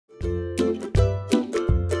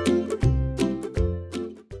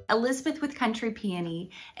Elizabeth with Country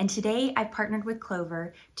Peony, and today I partnered with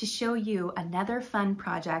Clover to show you another fun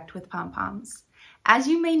project with pom-poms. As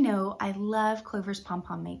you may know, I love Clover's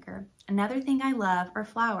pom-pom maker. Another thing I love are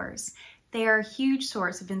flowers. They are a huge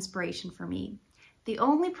source of inspiration for me. The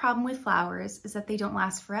only problem with flowers is that they don't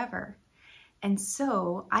last forever. And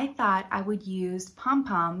so I thought I would use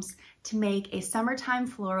pom-poms to make a summertime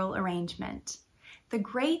floral arrangement. The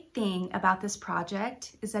great thing about this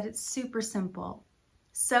project is that it's super simple.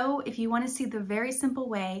 So if you want to see the very simple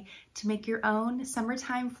way to make your own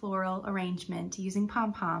summertime floral arrangement using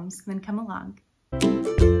pom-poms, then come along.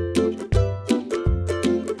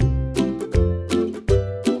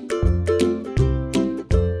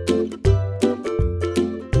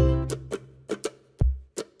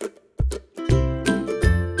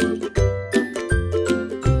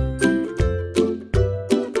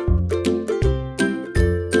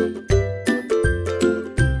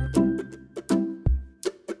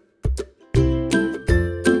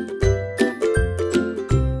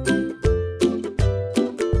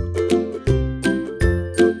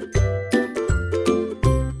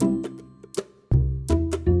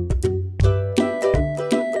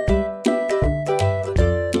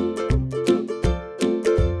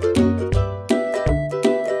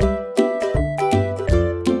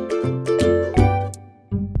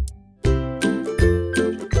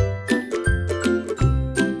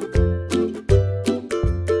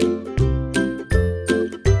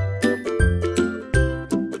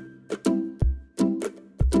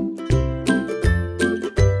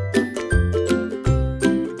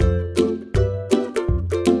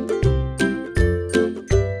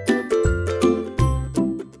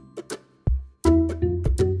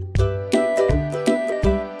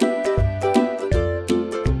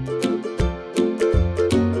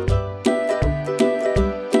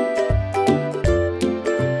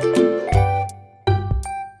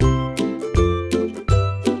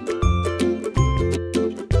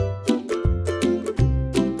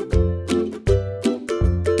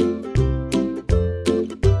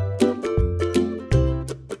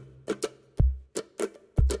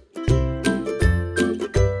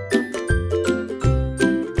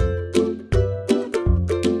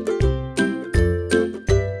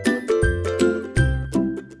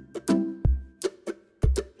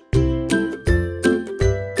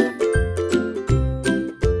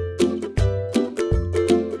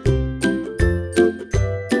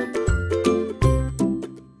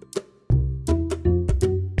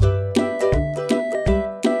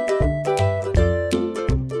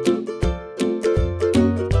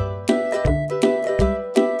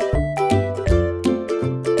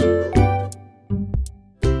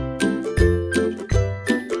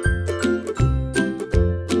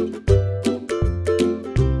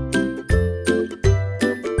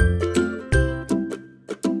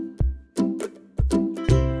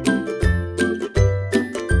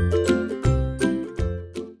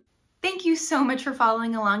 So much for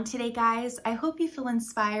following along today, guys. I hope you feel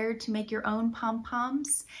inspired to make your own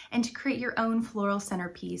pom-poms and to create your own floral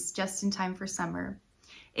centerpiece just in time for summer.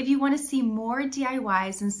 If you want to see more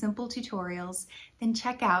DIYs and simple tutorials, then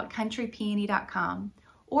check out countrypeony.com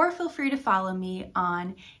or feel free to follow me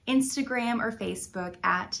on Instagram or Facebook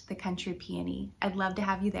at The Country Peony. I'd love to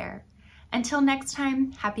have you there. Until next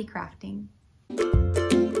time, happy crafting.